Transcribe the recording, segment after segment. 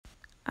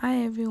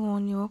Hi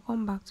everyone, you're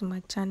welcome back to my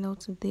channel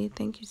today.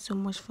 Thank you so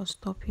much for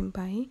stopping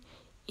by.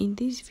 In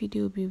this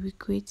video, we'll be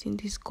recreating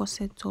this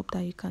corset top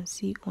that you can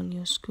see on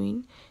your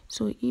screen.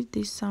 So if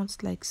this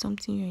sounds like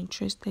something you're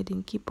interested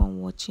in, keep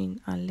on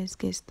watching and let's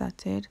get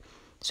started.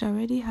 So I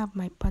already have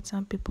my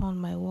pattern paper on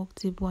my work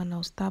table and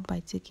I'll start by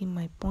taking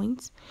my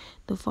points.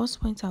 The first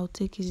point I'll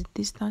take is the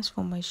distance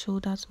from my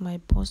shoulder to my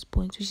bust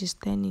point, which is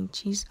 10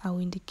 inches. I'll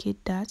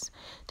indicate that.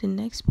 The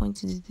next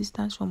point is the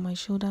distance from my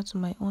shoulder to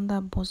my under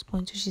bust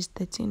point, which is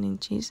 13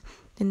 inches.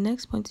 The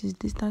next point is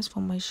distance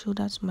from my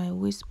shoulder to my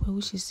waist point,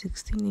 which is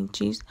 16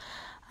 inches.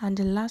 And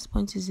the last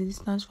point is the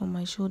distance from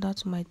my shoulder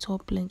to my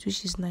top length,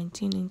 which is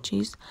 19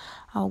 inches.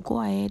 I'll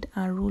go ahead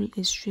and roll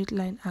a straight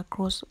line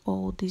across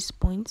all these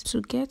points.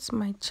 To get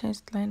my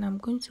chest line, I'm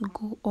going to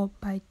go up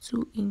by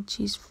 2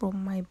 inches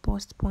from my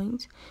bust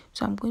point.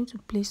 So I'm going to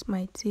place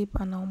my tape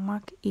and I'll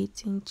mark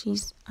 8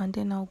 inches, and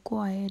then I'll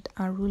go ahead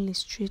and roll a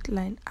straight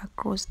line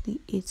across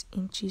the 8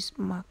 inches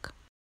mark.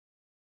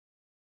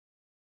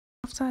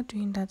 After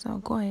doing that, I'll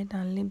go ahead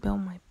and label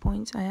my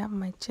points. I have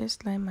my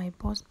chest line, my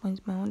bust point,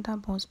 my under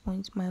bust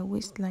point, my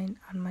waistline,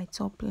 and my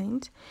top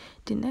length.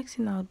 The next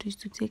thing I'll do is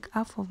to take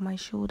half of my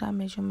shoulder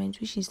measurement,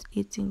 which is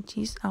 8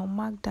 inches. I'll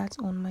mark that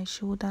on my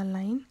shoulder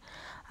line,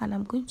 and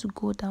I'm going to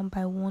go down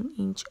by 1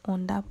 inch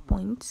on that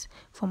point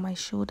for my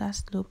shoulder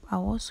slope.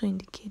 I'll also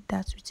indicate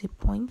that with a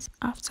point.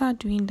 After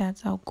doing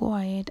that, I'll go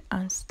ahead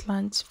and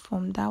slant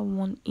from that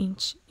 1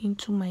 inch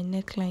into my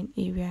neckline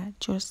area,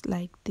 just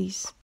like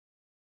this.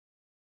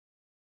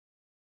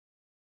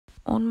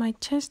 On my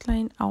chest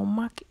line, I'll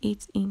mark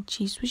 8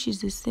 inches, which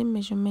is the same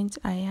measurement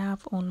I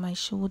have on my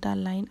shoulder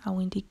line. I'll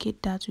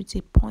indicate that with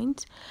a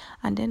point,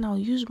 and then I'll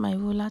use my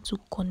roller to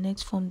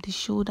connect from the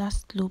shoulder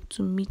slope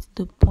to meet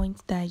the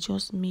point that I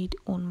just made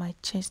on my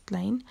chest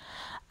line.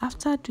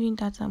 After doing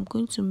that, I'm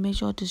going to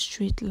measure the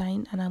straight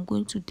line and I'm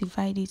going to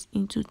divide it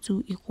into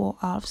 2 equal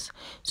halves.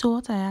 So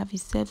what I have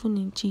is 7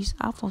 inches.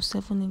 Half of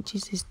 7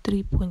 inches is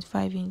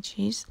 3.5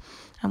 inches.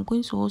 I'm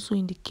going to also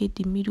indicate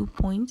the middle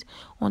point.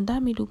 On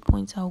that middle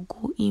point, I'll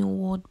go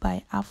inward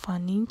by half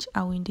an inch.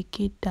 I'll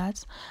indicate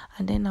that,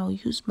 and then I'll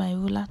use my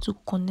roller to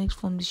connect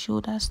from the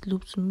shoulder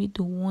slope to meet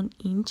the 1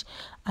 inch,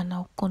 and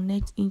I'll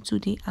connect into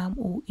the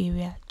armhole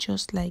area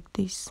just like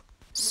this.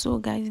 So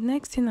guys,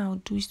 next thing I'll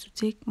do is to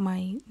take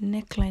my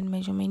neckline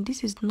measurement.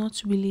 This is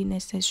not really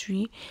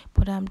necessary,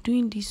 but I'm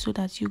doing this so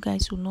that you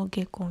guys will not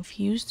get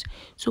confused.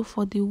 So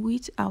for the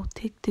width, I'll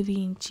take 3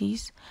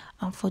 inches,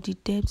 and for the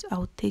depth,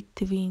 I'll take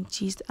 3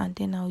 inches, and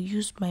then I'll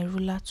use my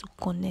ruler to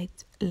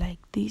connect like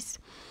this.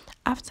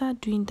 After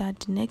doing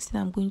that, the next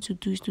thing I'm going to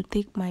do is to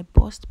take my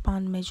bust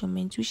band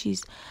measurement, which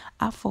is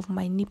half of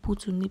my nipple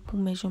to nipple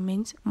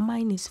measurement.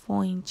 Mine is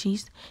 4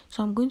 inches,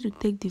 so I'm going to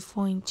take the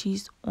 4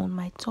 inches on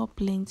my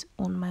top length,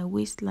 on my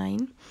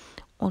waistline,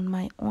 on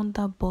my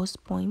under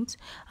bust point,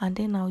 and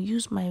then I'll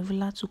use my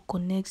ruler to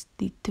connect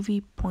the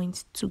 3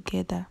 points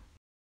together.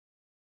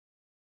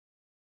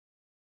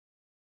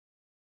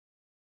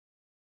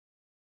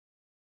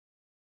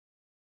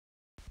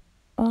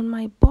 On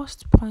my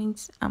bust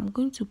point, I'm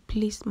going to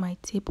place my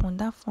tape on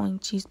that 4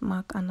 inches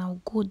mark and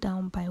I'll go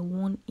down by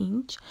 1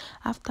 inch.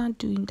 After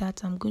doing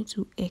that, I'm going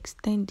to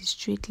extend the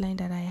straight line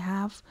that I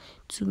have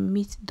to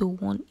meet the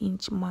 1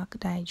 inch mark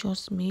that I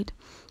just made.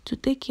 To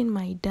take in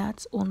my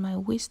darts on my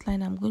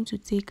waistline, I'm going to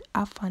take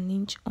half an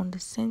inch on the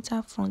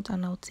center front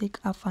and I'll take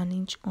half an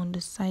inch on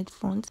the side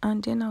front,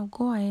 and then I'll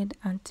go ahead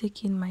and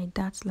take in my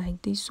darts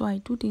like this. So I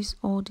do this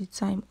all the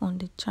time on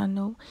the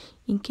channel.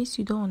 In case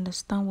you don't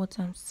understand what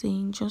I'm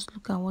saying, just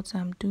look at what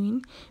I'm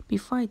doing.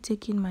 Before I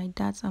take in my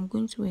darts, I'm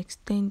going to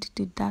extend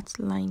the dart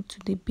line to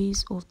the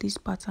base of this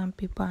pattern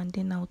paper, and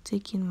then I'll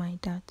take in my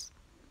darts.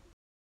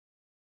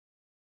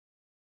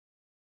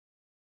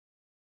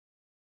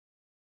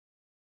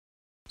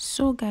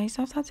 So guys,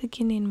 after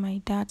taking in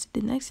my darts,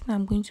 the next thing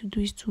I'm going to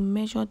do is to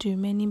measure the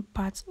remaining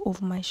parts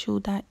of my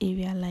shoulder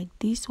area like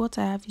this. What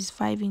I have is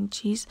 5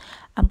 inches.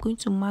 I'm going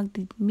to mark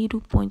the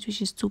middle point,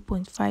 which is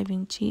 2.5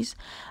 inches,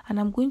 and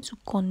I'm going to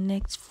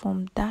connect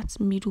from that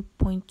middle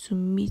point to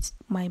meet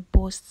my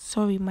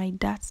my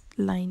dart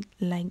line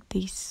like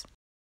this.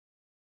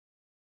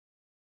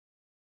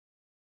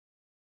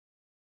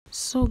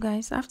 So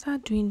guys, after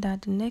doing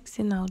that, the next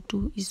thing I'll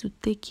do is to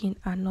take in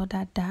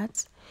another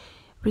dart.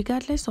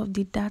 Regardless of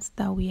the darts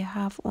that we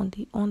have on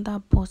the under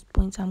bust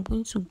point, I'm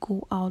going to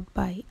go out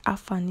by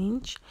half an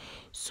inch.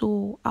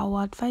 So I will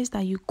advise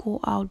that you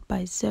go out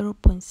by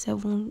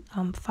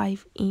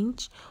 0.75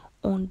 inch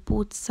on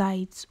both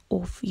sides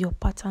of your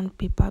pattern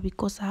paper,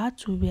 because I had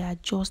to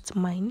readjust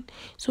mine.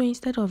 So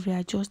instead of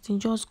readjusting,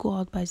 just go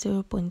out by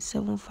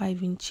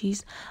 0.75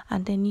 inches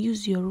and then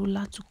use your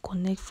ruler to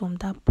connect from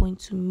that point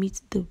to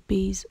meet the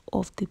base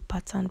of the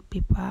pattern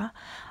paper.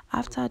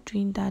 After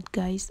doing that,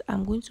 guys,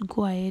 I'm going to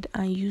go ahead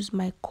and use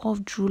my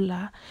curved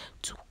ruler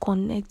to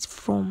connect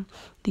from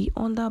the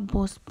under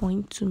bust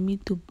point to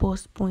meet the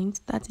bust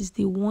point. That is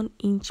the 1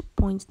 inch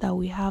point that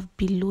we have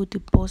below the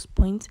bust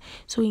point.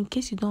 So in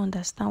case you don't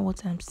understand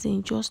what I'm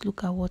saying, just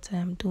look at what I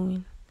am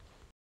doing.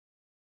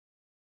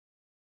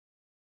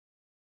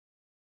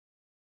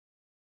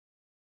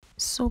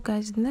 So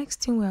guys, the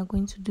next thing we are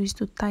going to do is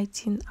to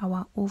tighten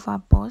our over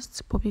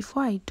bust, but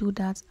before I do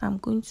that, I'm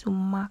going to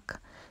mark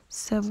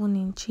 7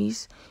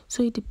 inches.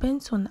 So it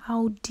depends on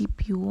how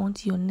deep you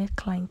want your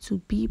neckline to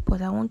be,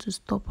 but I want to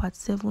stop at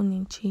 7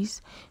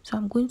 inches. So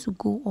I'm going to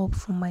go up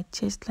from my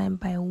chest line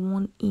by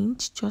 1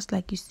 inch, just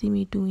like you see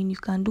me doing. You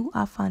can do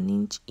half an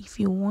inch if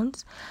you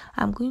want.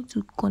 I'm going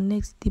to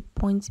connect the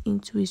point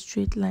into a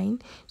straight line.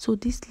 So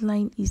this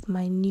line is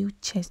my new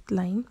chest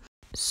line.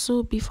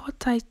 So before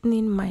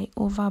tightening my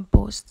over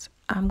bust,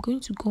 I'm going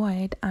to go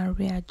ahead and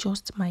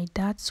readjust my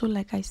dart. So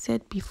like I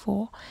said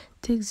before,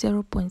 take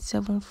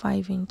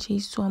 0.75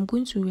 inches. So I'm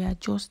going to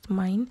readjust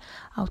mine.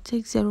 I'll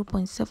take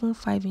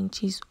 0.75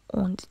 inches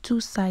on the two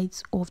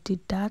sides of the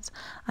dart,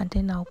 and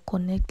then I'll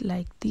connect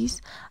like this.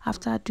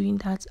 After doing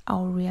that,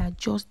 I'll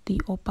readjust the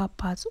upper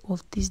part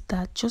of this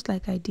dart just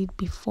like I did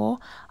before.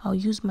 I'll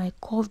use my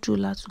curved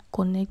ruler to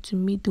connect to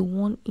meet the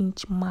 1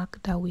 inch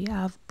mark that we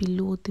have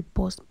below the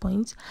bust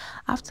point.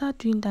 After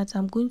doing that,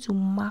 I'm going to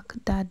mark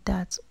that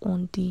dart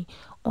on the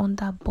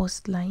under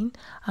bust line,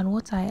 and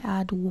what I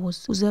had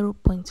was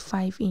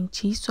 0.5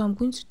 inches. So I'm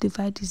going to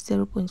divide this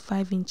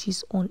 0.5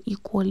 inches on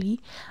equally.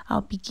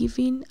 I'll be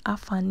giving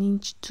half an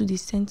inch to the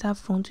center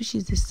front, which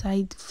is the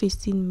side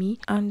facing me,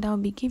 and I'll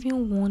be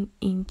giving 1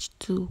 inch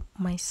to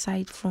my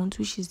side front,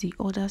 which is the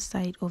other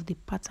side of the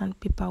pattern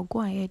paper. I'll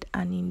go ahead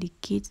and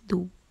indicate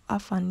the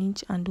half an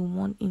inch and the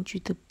 1 inch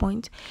with the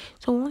point.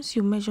 So once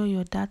you measure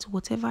your dart,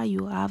 whatever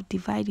you have,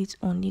 divide it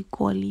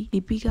unequally. The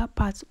bigger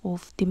part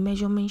of the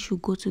measurement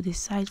should go to the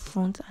side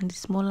front and the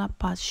smaller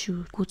part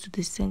should go to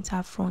the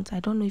center front. I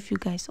don't know if you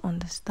guys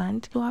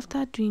understand. So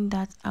after doing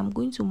that, I'm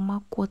going to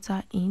mark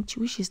 1/4 inch,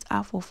 which is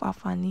half of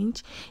half an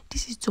inch.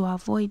 This is to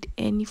avoid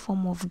any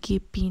form of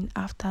gaping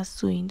after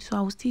sewing. So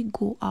I'll still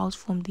go out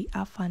from the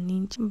half an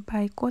inch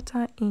by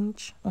 1/4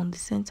 inch on the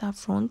center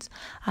front,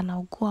 and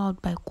I'll go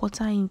out by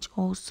 1/4 inch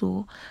also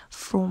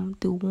from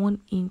the 1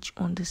 inch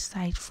on the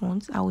side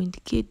front. I'll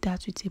indicate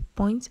that with a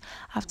point.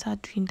 After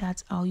doing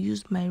that, I'll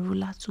use my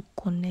ruler to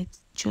connect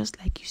just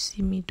like you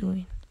see me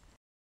doing.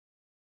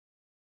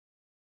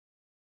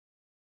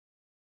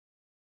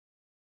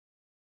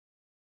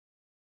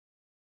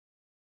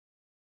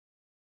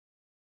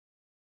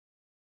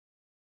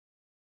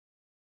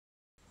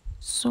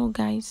 So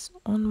guys,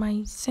 on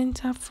my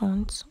center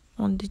front,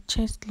 on the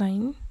chest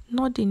line,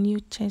 not the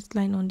new chest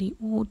line, on the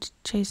old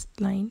chest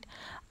line,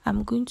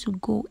 I'm going to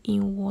go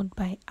inward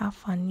by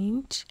half an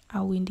inch.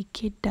 I will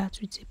indicate that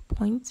with a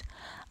point,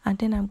 and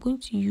then I'm going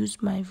to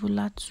use my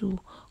ruler to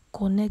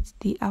connect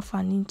the half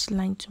an inch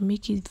line to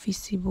make it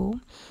visible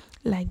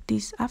like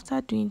this.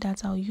 After doing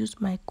that, I'll use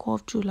my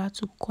curved ruler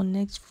to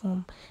connect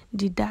from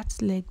the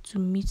dart leg to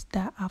meet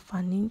that half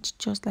an inch,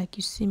 just like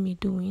you see me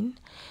doing.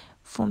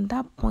 From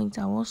that point,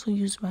 I'll also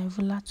use my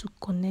ruler to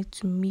connect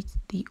to meet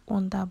the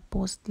under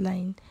bust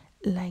line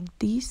like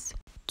this.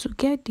 To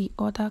get the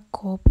other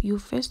cup, you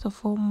first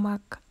of all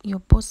mark your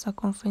bust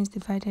circumference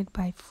divided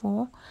by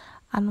 4,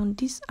 and on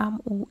this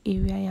armhole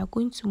area, you're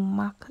going to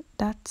mark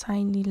that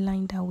tiny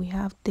line that we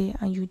have there,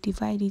 and you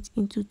divide it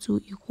into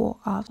 2 equal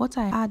halves. What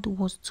I had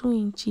was 2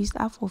 inches,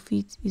 half of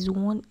it is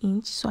 1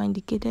 inch, so I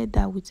indicated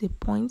that with a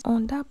point.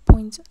 On that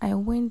point, I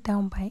went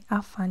down by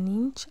half an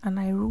inch and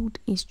I ruled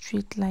a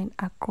straight line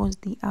across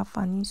the half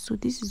an inch. So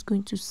this is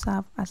going to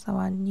serve as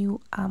our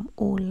new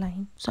armhole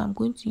line. So I'm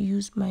going to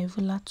use my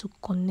ruler to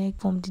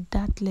connect from the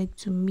dart leg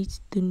to meet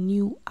the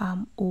new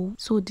armhole.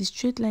 So the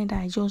straight line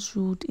that I just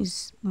ruled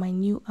is my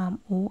new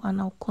armhole,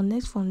 and I'll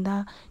connect from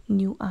that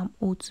new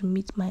armhole to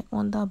meet my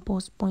under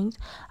bust point.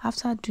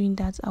 After doing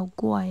that, I'll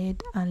go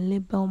ahead and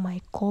label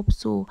my cup.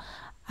 So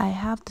I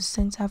have the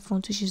center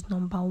front, which is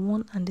number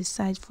 1, and the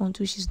side front,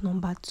 which is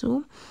number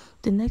 2.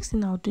 The next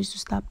thing I'll do is to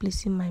start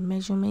placing my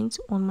measurements.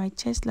 On my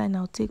chest line,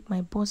 I'll take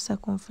my bust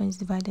circumference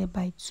divided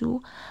by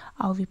 2.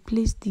 I'll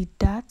replace the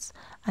darts,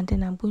 and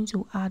then I'm going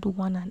to add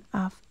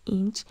 1.5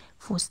 inch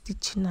for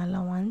stitching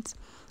allowance.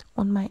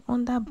 On my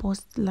under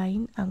bust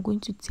line, I'm going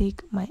to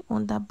take my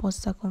under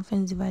bust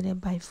circumference divided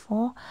by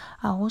 4.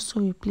 I'll also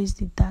replace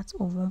the dart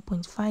of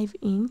 1.5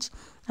 inch,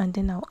 and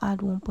then I'll add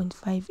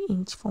 1.5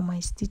 inch for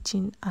my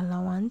stitching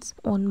allowance.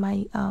 On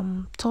my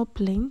top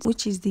length,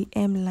 which is the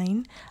M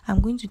line, I'm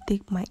going to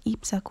take my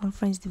hip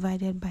circumference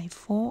divided by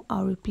 4.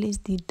 I'll replace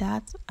the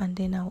dart, and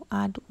then I'll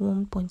add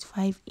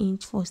 1.5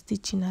 inch for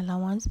stitching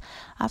allowance.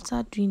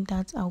 After doing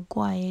that, I'll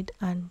go ahead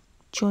and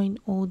join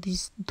all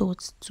these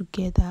dots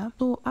together.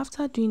 So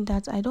after doing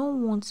that, I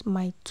don't want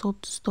my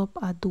top to stop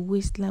at the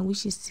waistline,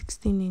 which is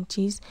 16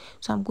 inches.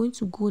 So I'm going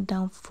to go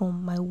down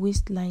from my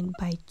waistline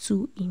by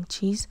 2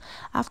 inches.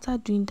 After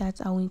doing that,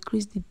 I will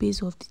increase the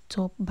base of the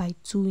top by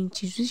 2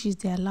 inches, which is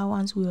the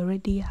allowance we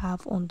already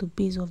have on the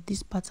base of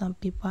this pattern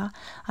paper,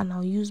 and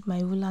I'll use my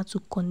ruler to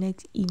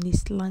connect in a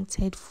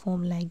slanted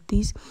form like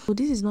this. So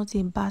this is not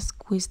a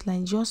basque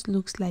waistline, just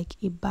looks like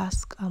a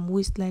basque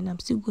waistline. I'm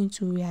still going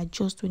to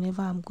readjust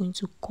whenever I'm going to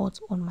to cut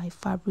on my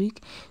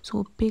fabric.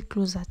 So pay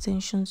close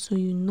attention so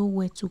you know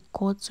where to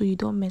cut, so you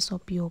don't mess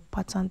up your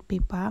pattern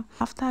paper.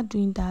 After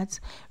doing that,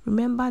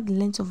 remember the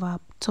length of our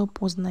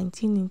top was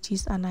 19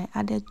 inches and I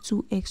added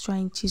 2 extra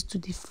inches to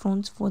the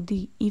front for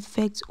the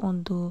effect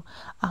on the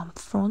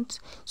front.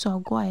 So I'll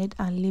go ahead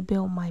and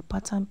label my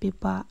pattern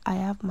paper. I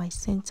have my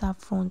center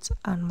front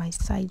and my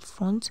side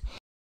front.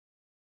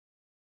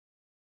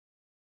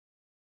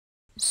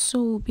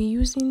 So we'll be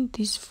using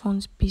this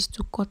front piece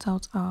to cut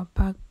out our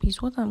back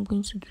piece. What I'm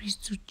going to do is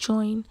to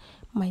join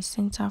my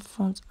center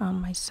front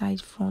and my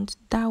side front.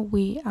 That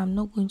way I'm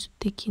not going to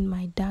take in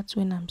my darts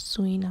when I'm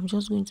sewing. I'm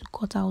just going to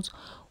cut out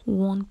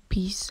one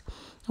piece.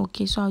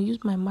 Okay, so I'll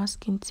use my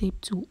masking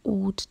tape to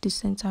hold the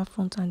center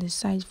front and the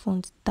side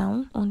front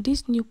down. On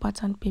this new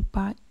pattern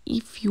paper,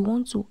 if you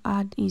want to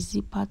add a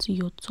zipper to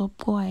your top,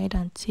 go ahead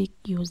and take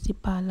your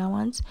zipper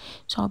allowance.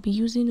 So I'll be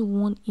using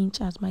 1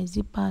 inch as my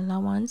zipper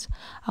allowance.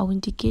 I'll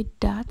indicate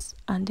that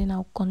and then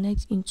I'll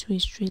connect into a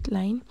straight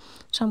line.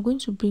 So I'm going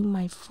to bring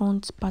my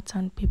front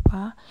pattern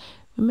paper.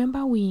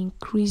 Remember, we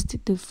increased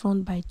the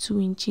front by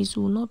 2 inches.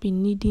 We will not be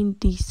needing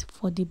this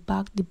for the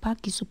back. The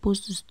back is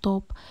supposed to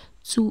stop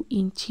 2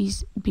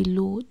 inches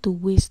below the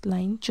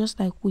waistline,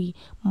 just like we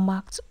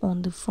marked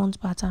on the front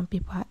pattern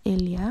paper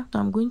earlier. So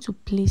I'm going to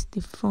place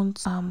the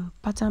front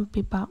pattern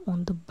paper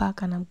on the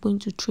back and I'm going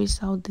to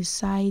trace out the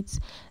sides,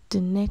 the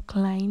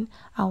neckline.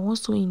 I'll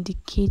also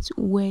indicate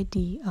where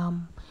the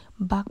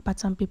back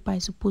pattern paper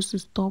is supposed to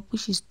stop,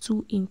 which is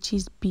 2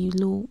 inches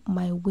below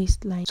my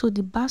waistline. So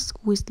the back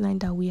waistline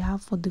that we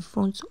have for the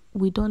front,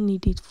 we don't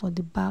need it for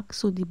the back.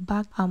 So the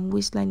back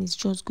waistline is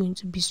just going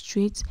to be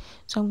straight.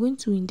 So I'm going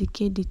to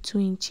indicate the 2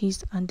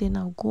 inches and then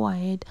I'll go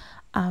ahead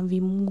and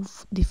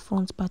remove the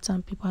front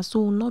pattern paper.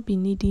 So we'll not be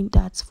needing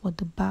that for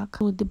the back.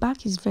 So the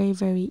back is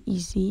very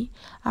easy.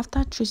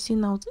 After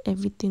tracing out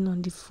everything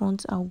on the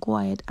front, I'll go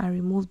ahead and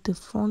remove the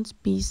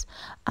front piece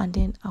and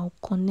then I'll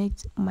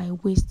connect my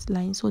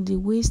waistline. So the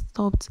waist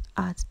stopped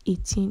at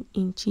 18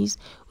 inches,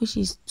 which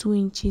is 2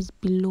 inches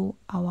below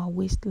our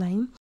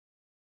waistline.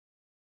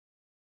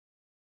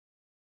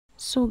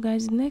 So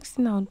guys, the next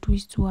thing I'll do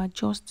is to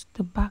adjust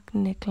the back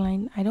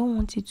neckline. I don't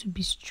want it to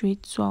be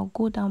straight, so I'll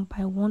go down by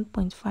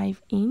 1.5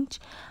 inch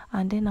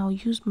and then I'll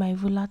use my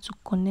ruler to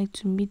connect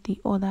to meet the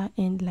other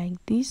end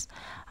like this.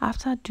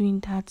 After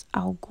doing that,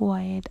 I'll go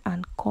ahead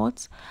and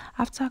cut.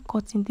 After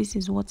cutting, this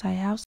is what I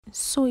have.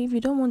 So if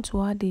you don't want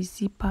to add a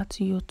zipper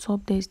to your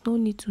top, there's no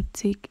need to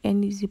take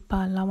any zipper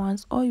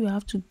allowance. All you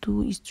have to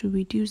do is to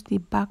reduce the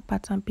back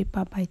pattern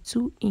paper by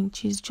 2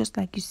 inches, just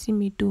like you see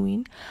me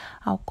doing.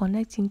 I'll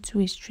connect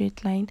into a straight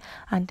line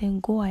and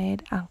then go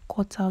ahead and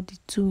cut out the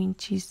 2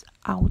 inches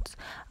out.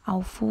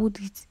 I'll fold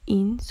it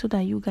in so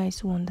that you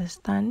guys will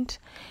understand.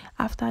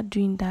 After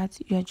doing that,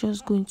 you're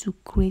just going to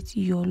create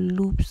your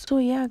loops. So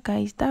yeah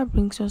guys, that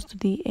brings us to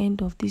the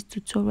end of this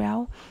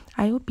tutorial.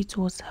 I hope it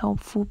was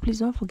helpful. Please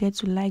don't forget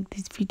to like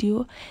this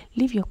video,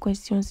 leave your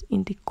questions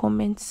in the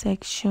comment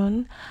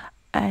section,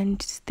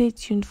 and stay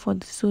tuned for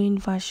the sewing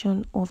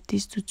version of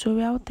this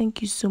tutorial.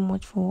 Thank you so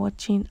much for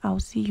watching.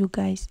 I'll see you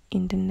guys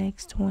in the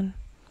next one.